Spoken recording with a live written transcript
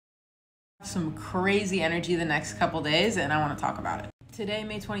Some crazy energy the next couple days, and I want to talk about it. Today,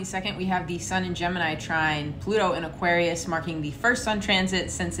 May 22nd, we have the Sun in Gemini trine Pluto in Aquarius, marking the first Sun transit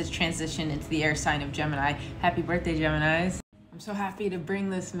since its transition into the air sign of Gemini. Happy birthday, Geminis. I'm so happy to bring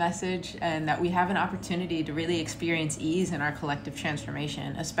this message and that we have an opportunity to really experience ease in our collective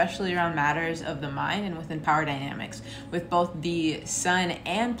transformation, especially around matters of the mind and within power dynamics. With both the Sun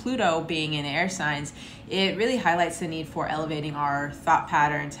and Pluto being in air signs, it really highlights the need for elevating our thought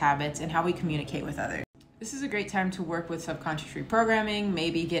patterns, habits, and how we communicate with others. This is a great time to work with subconscious reprogramming,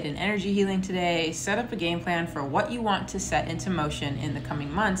 maybe get an energy healing today, set up a game plan for what you want to set into motion in the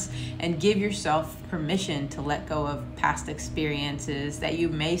coming months, and give yourself permission to let go of past experiences that you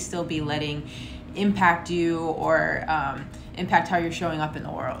may still be letting impact you or impact how you're showing up in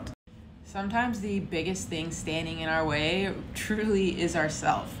the world. Sometimes the biggest thing standing in our way truly is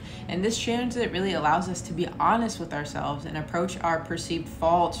ourself. And this transit really allows us to be honest with ourselves and approach our perceived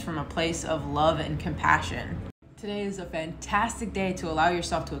faults from a place of love and compassion. Today is a fantastic day to allow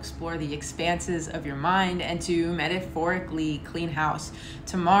yourself to explore the expanses of your mind and to metaphorically clean house.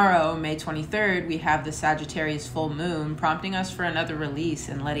 Tomorrow, May 23rd, we have the Sagittarius full moon, prompting us for another release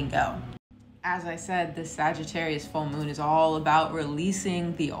and letting go. As I said, the Sagittarius full moon is all about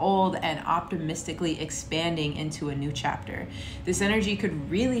releasing the old and optimistically expanding into a new chapter. This energy could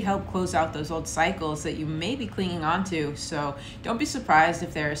really help close out those old cycles that you may be clinging onto, so don't be surprised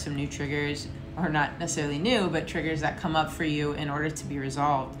if there are some new triggers, or not necessarily new, but triggers that come up for you in order to be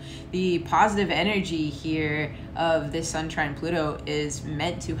resolved. The positive energy here of this Sun trine Pluto is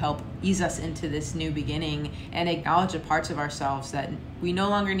meant to help ease us into this new beginning and acknowledge the parts of ourselves that we no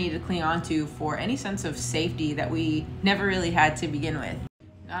longer need to cling on to for any sense of safety that we never really had to begin with.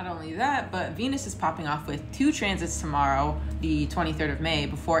 Not only that, but Venus is popping off with 2 transits tomorrow, the 23rd of May,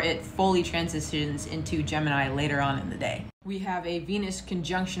 before it fully transitions into Gemini later on in the day. We have a Venus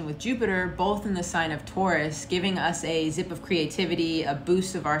conjunction with Jupiter, both in the sign of Taurus, giving us a zip of creativity, a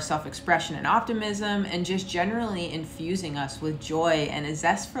boost of our self-expression and optimism, and just generally infusing us with joy and a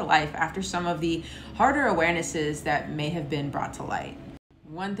zest for life after some of the harder awarenesses that may have been brought to light.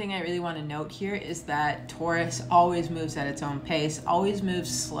 One thing I really want to note here is that Taurus always moves at its own pace, always moves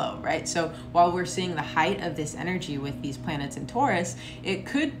slow, right? So while we're seeing the height of this energy with these planets in Taurus, it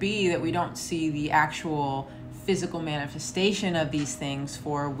could be that we don't see the actual physical manifestation of these things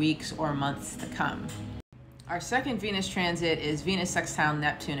for weeks or months to come. Our second Venus transit is Venus sextile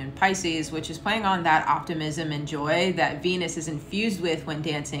Neptune in Pisces, which is playing on that optimism and joy that Venus is infused with when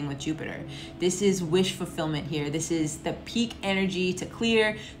dancing with Jupiter. This is wish fulfillment here. This is the peak energy to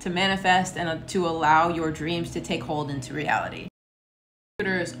clear, to manifest, and to allow your dreams to take hold into reality.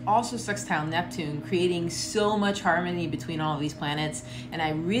 Jupiter is also sextile Neptune, creating so much harmony between all of these planets, and I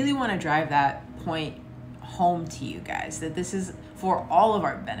really want to drive that point home to you guys, that this is for all of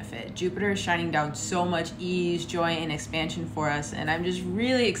our benefit. Jupiter is shining down so much ease, joy, and expansion for us, and I'm just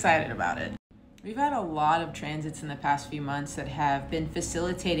really excited about it. We've had a lot of transits in the past few months that have been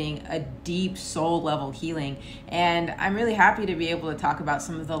facilitating a deep soul level healing, and I'm really happy to be able to talk about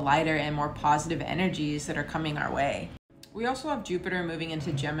some of the lighter and more positive energies that are coming our way. We also have Jupiter moving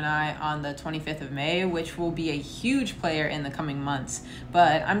into Gemini on the 25th of May, which will be a huge player in the coming months,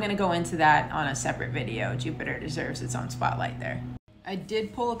 but I'm going to go into that on a separate video. Jupiter deserves its own spotlight there. I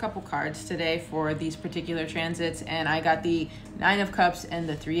did pull a couple cards today for these particular transits, and I got the 9 of Cups and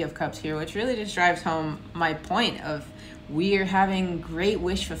the 3 of Cups here, which really just drives home my point of we are having great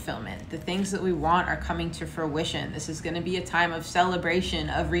wish fulfillment. The things that we want are coming to fruition. This is going to be a time of celebration,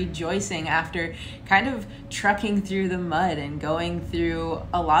 of rejoicing after kind of trucking through the mud and going through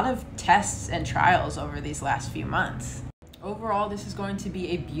a lot of tests and trials over these last few months. Overall, this is going to be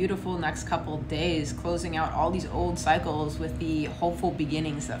a beautiful next couple days, closing out all these old cycles with the hopeful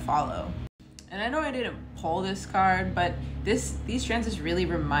beginnings that follow. And I know I didn't pull this card, but these transits really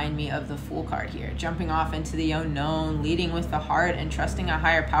remind me of the Fool card here, jumping off into the unknown, leading with the heart, and trusting a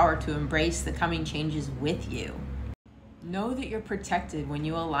higher power to embrace the coming changes with you. Know that you're protected when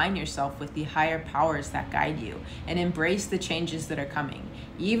you align yourself with the higher powers that guide you and embrace the changes that are coming.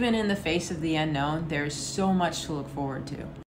 Even in the face of the unknown, there is so much to look forward to.